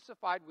been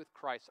crucified with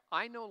Christ.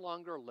 I no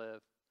longer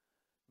live,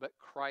 but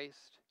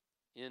Christ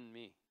in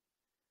me.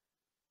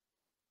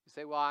 You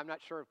say, well, I'm not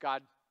sure if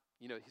God,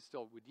 he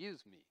still would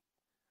use me.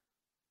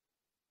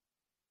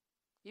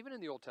 Even in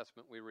the Old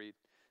Testament we read,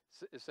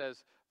 it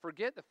says,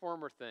 forget the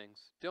former things.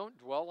 Don't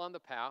dwell on the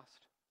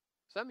past.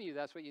 Some of you,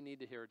 that's what you need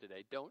to hear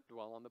today. Don't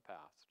dwell on the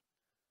past.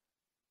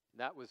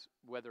 That was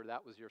whether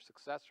that was your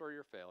success or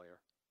your failure.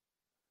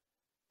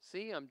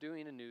 See, I'm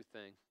doing a new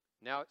thing.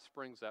 Now it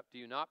springs up. Do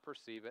you not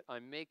perceive it?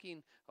 I'm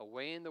making a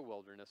way in the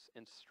wilderness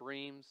and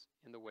streams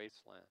in the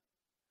wasteland.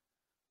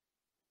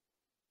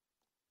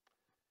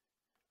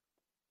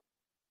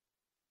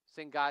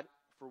 Saying, God,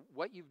 for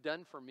what you've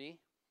done for me,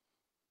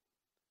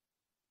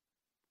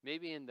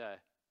 maybe in the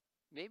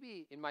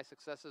maybe in my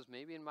successes,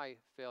 maybe in my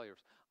failures,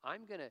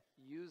 I'm going to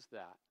use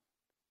that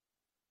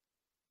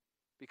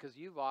because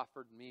you've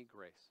offered me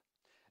grace.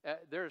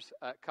 There's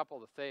a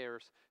couple of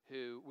Thayers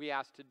who we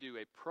asked to do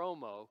a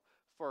promo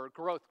for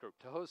growth group,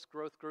 to host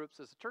growth groups.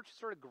 As the church has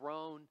sort of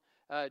grown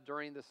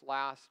during this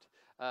last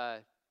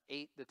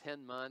 8 to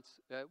 10 months,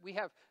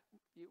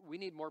 we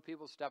need more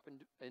people to step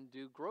and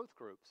do growth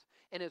groups.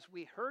 And as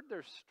we heard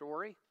their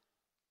story,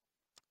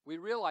 we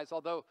realized,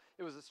 although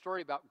it was a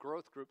story about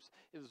growth groups,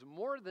 it was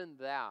more than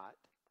that.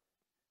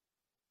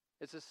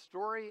 It's a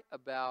story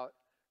about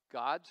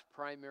God's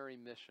primary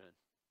mission.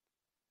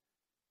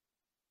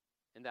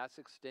 And that's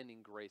extending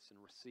grace and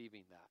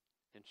receiving that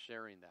and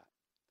sharing that.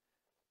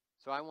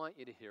 So I want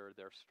you to hear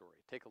their story.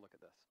 Take a look at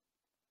this.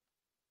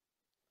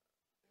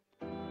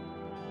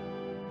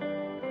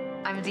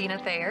 I'm Dina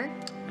Thayer.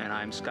 And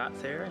I'm Scott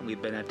Thayer, and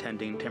we've been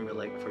attending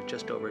Timberlake for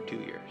just over 2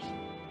 years.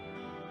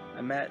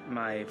 I met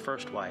my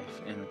first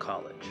wife in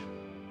college,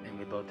 and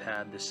we both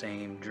had the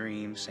same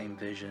dreams, same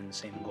visions,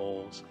 same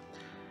goals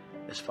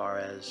as far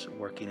as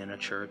working in a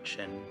church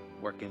and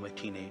working with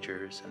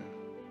teenagers,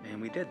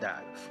 and we did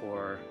that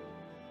for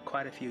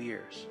quite a few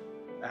years.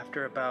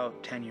 After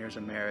about 10 years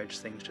of marriage,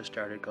 things just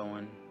started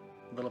going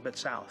a little bit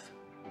south,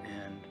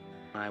 and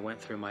when I went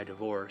through my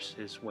divorce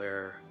is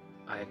where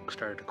I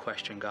started to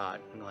question God,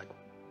 and like,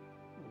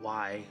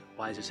 why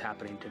is this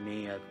happening to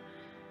me? I've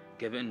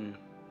given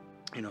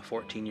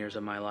 14 years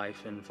of my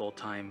life in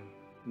full-time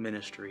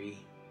ministry,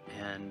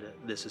 and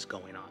this is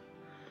going on.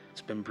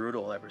 It's been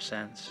brutal ever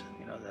since,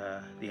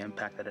 the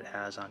impact that it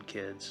has on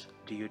kids.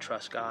 Do you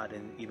trust God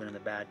even in the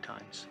bad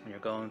times? When you're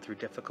going through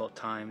difficult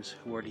times,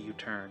 where do you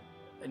turn?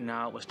 And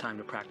now it was time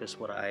to practice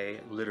what I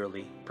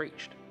literally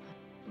preached.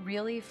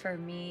 Really, for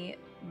me,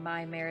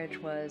 my marriage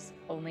was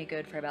only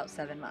good for about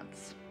 7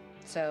 months.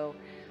 So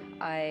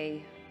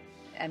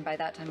and by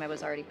that time I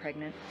was already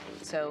pregnant.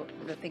 So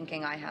the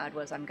thinking I had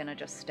was, I'm gonna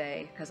just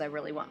stay because I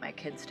really want my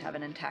kids to have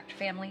an intact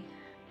family.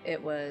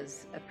 It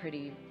was a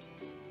pretty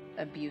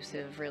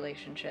abusive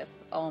relationship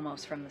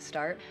almost from the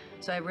start.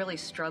 So I really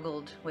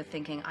struggled with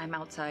thinking, I'm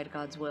outside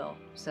God's will.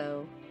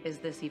 So is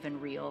this even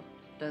real?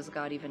 Does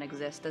God even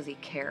exist? Does he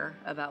care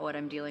about what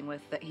I'm dealing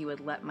with, that he would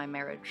let my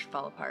marriage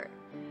fall apart?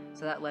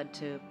 So that led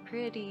to a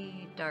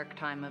pretty dark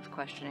time of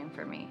questioning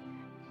for me.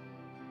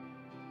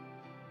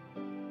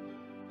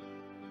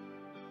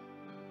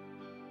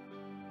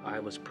 I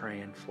was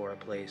praying for a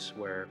place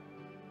where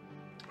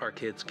our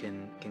kids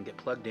can get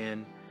plugged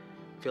in,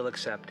 feel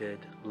accepted,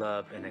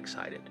 loved, and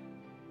excited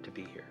to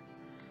be here.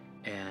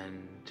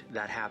 And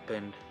that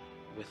happened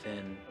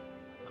within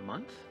a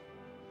month.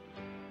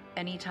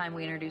 Anytime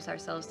we introduce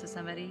ourselves to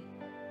somebody,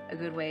 a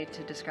good way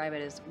to describe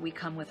it is we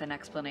come with an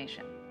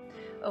explanation.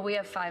 Oh, we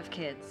have 5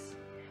 kids.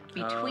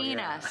 Between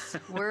us,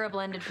 we're a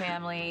blended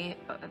family.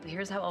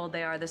 Here's how old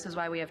they are. This is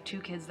why we have 2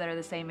 kids that are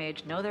the same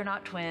age. No, they're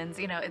not twins.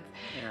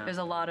 There's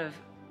a lot of,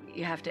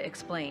 you have to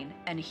explain.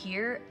 And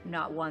here,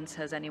 not once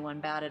has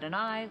anyone batted an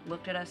eye,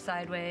 looked at us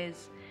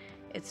sideways.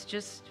 It's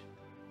just,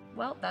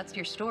 well, that's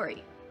your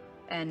story.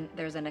 And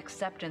there's an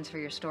acceptance for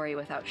your story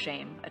without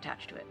shame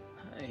attached to it.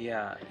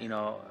 Yeah,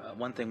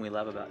 one thing we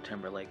love about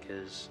Timberlake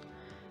is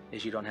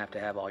you don't have to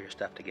have all your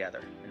stuff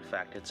together. In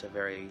fact, it's a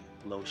very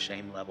low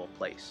shame level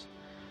place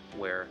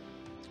where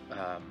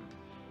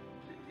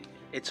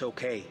it's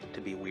okay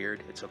to be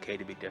weird, it's okay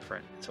to be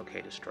different, it's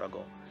okay to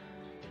struggle.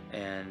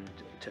 And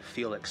to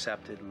feel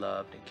accepted,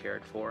 loved, and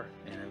cared for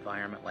in an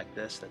environment like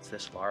this that's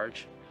this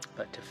large,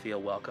 but to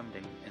feel welcomed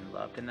and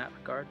loved in that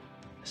regard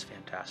is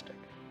fantastic.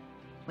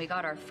 We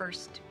got our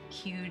first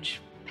huge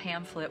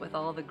pamphlet with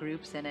all the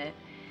groups in it,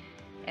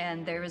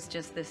 and there was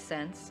just this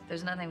sense,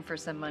 there's nothing for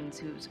someone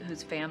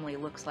whose family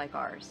looks like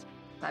ours.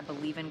 I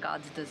believe in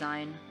God's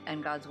design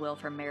and God's will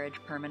for marriage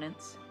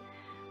permanence,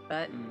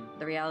 but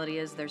the reality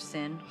is there's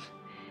sin,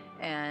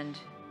 and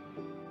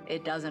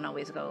it doesn't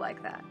always go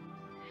like that.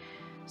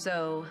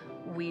 So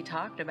we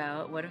talked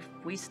about, what if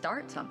we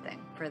start something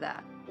for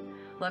that?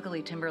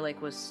 Luckily,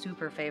 Timberlake was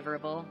super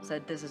favorable,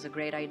 said this is a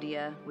great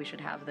idea, we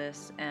should have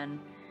this, and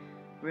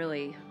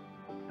really,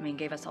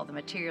 gave us all the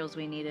materials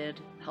we needed,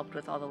 helped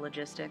with all the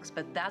logistics,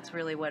 but that's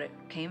really what it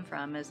came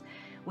from, is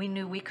we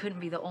knew we couldn't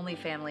be the only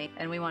family,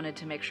 and we wanted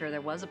to make sure there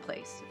was a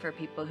place for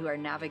people who are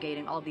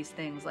navigating all these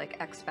things like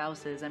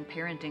ex-spouses and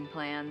parenting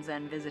plans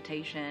and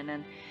visitation,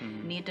 and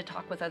need to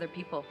talk with other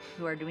people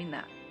who are doing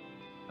that.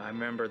 I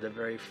remember the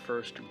very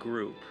first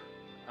group,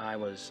 I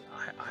was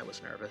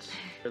nervous.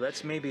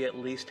 Let's maybe at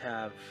least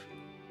have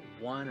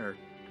 1 or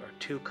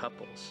 2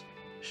 couples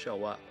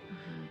show up.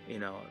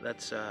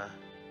 That's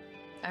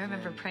I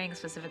remember praying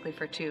specifically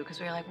for 2, because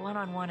we were like,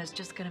 one-on-one is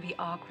just going to be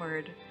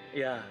awkward.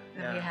 Yeah.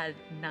 And we had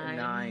 9.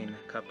 9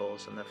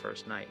 couples on the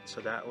first night.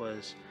 So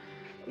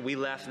we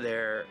left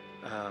there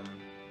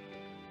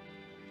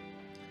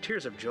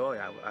tears of joy,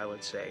 I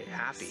would say,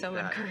 happy. So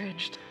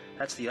encouraged.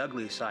 That's the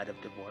ugly side of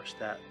divorce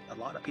that a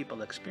lot of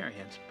people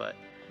experience, but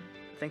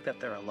think that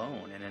they're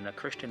alone. And in a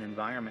Christian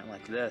environment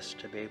like this,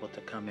 to be able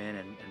to come in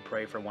and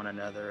pray for one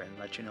another and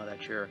let you know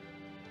that you're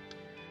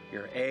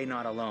A,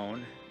 not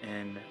alone,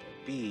 and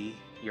B,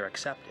 you're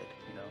accepted.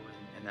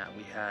 and that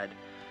we had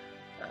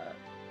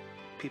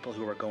people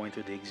who were going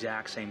through the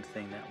exact same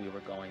thing that we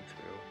were going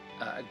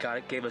through.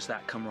 God gave us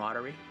that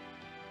camaraderie.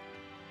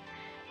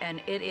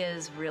 And it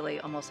is really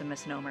almost a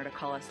misnomer to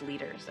call us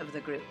leaders of the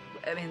group.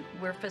 I mean,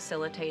 we're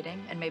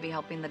facilitating and maybe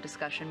helping the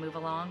discussion move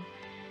along,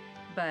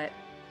 but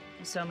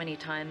so many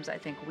times I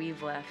think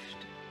we've left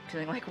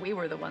feeling like we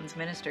were the ones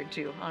ministered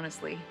to,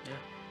 honestly. Yeah.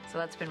 So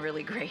that's been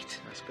really great.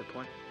 That's a good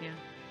point. Yeah.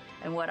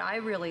 And what I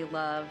really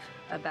love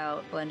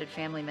about blended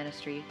family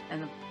ministry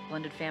and the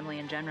blended family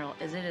in general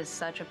is it is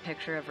such a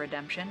picture of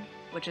redemption,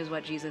 which is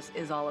what Jesus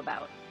is all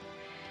about.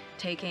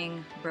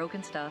 Taking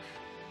broken stuff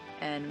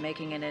and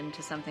making it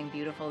into something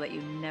beautiful that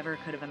you never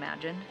could have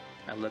imagined.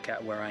 I look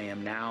at where I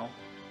am now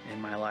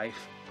in my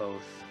life,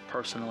 both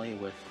personally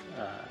with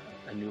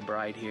a new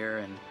bride here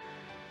and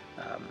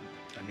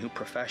a new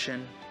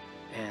profession,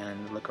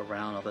 and look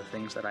around all the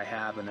things that I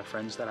have and the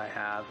friends that I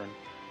have and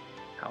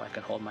how I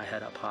can hold my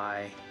head up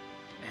high.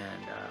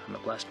 And I'm a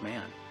blessed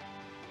man.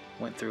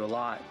 Went through a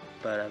lot,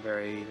 but a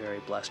very, very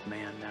blessed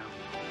man now.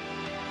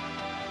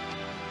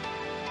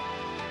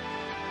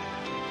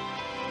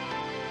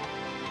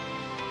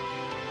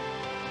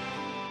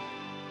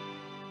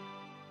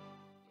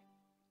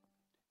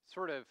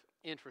 Sort of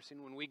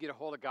interesting when we get a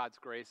hold of God's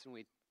grace and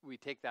we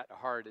take that to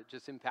heart. It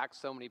just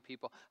impacts so many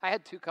people. I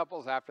had two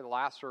couples after the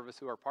last service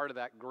who are part of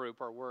that group,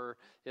 or were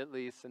at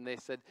least, and they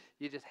said,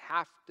 you just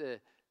have to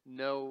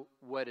know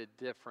what a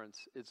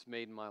difference it's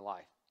made in my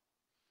life.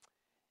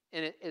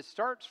 And it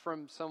starts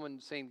from someone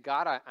saying,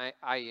 God,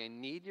 I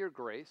need your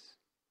grace.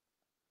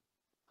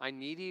 I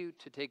need you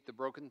to take the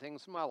broken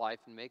things in my life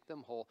and make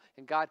them whole.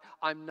 And God,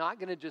 I'm not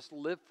going to just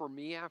live for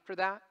me after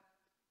that.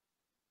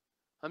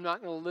 I'm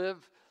not going to live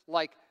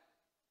like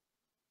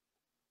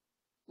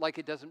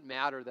it doesn't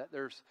matter that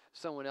there's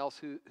someone else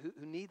who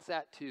needs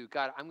that too.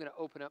 God, I'm going to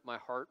open up my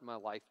heart and my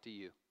life to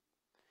you.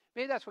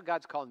 Maybe that's what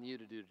God's calling you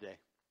to do today.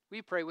 Will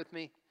you pray with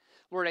me?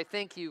 Lord, I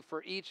thank you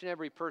for each and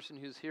every person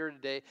who's here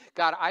today.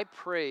 God, I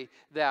pray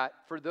that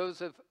for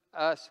those of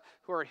us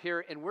who are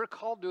here and we're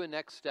called to a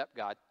next step,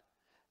 God,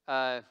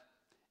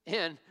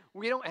 and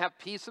we don't have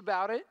peace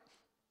about it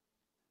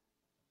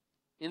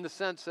in the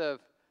sense of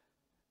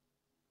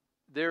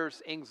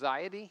there's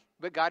anxiety,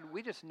 but God,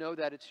 we just know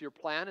that it's your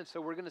plan, and so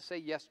we're going to say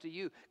yes to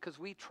you because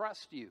we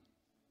trust you.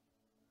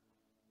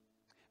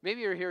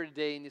 Maybe you're here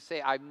today and you say,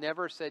 I've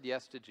never said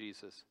yes to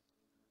Jesus.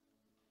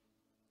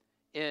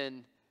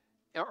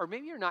 Or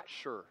maybe you're not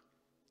sure.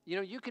 You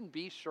know, you can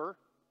be sure.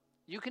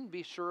 You can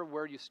be sure of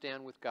where you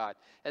stand with God.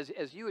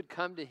 As you would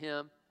come to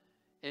him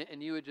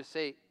and you would just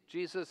say,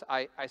 Jesus,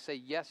 I say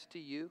yes to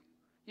you.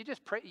 You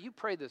just pray. You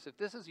pray this. If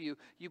this is you,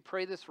 you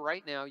pray this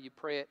right now. You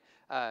pray it.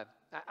 I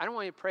don't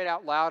want you to pray it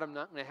out loud. I'm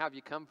not going to have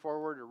you come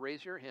forward or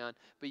raise your hand.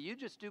 But you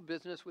just do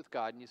business with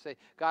God. And you say,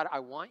 God, I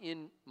want you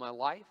in my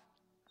life.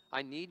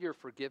 I need your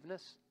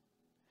forgiveness.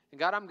 And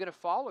God, I'm going to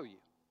follow you.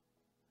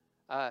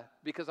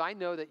 Because I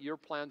know that your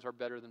plans are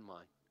better than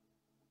mine.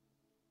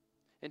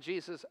 And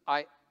Jesus,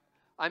 I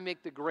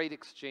make the great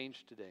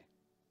exchange today.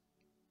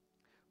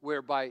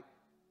 Whereby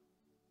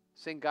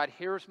saying, God,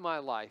 here's my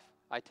life.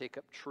 I take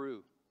up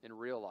true and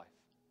real life.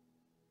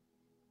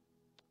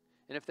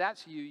 And if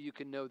that's you, you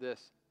can know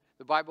this.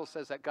 The Bible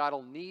says that God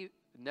will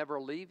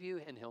never leave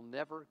you and he'll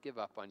never give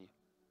up on you.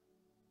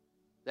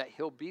 That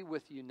he'll be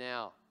with you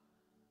now,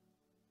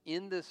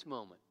 in this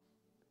moment,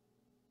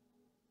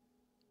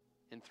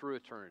 and through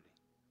eternity.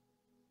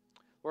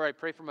 Lord, I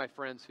pray for my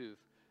friends who've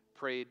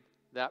prayed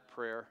that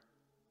prayer.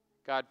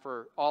 God,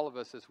 for all of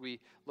us as we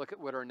look at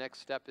what our next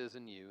step is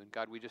in you. And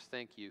God, we just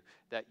thank you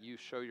that you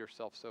show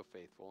yourself so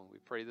faithful. And we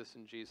pray this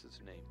in Jesus'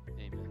 name.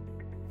 Amen.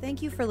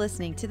 Thank you for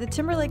listening to the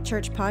Timberlake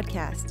Church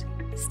podcast.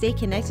 Stay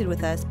connected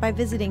with us by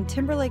visiting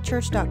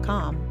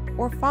timberlakechurch.com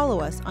or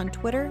follow us on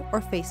Twitter or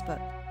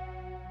Facebook.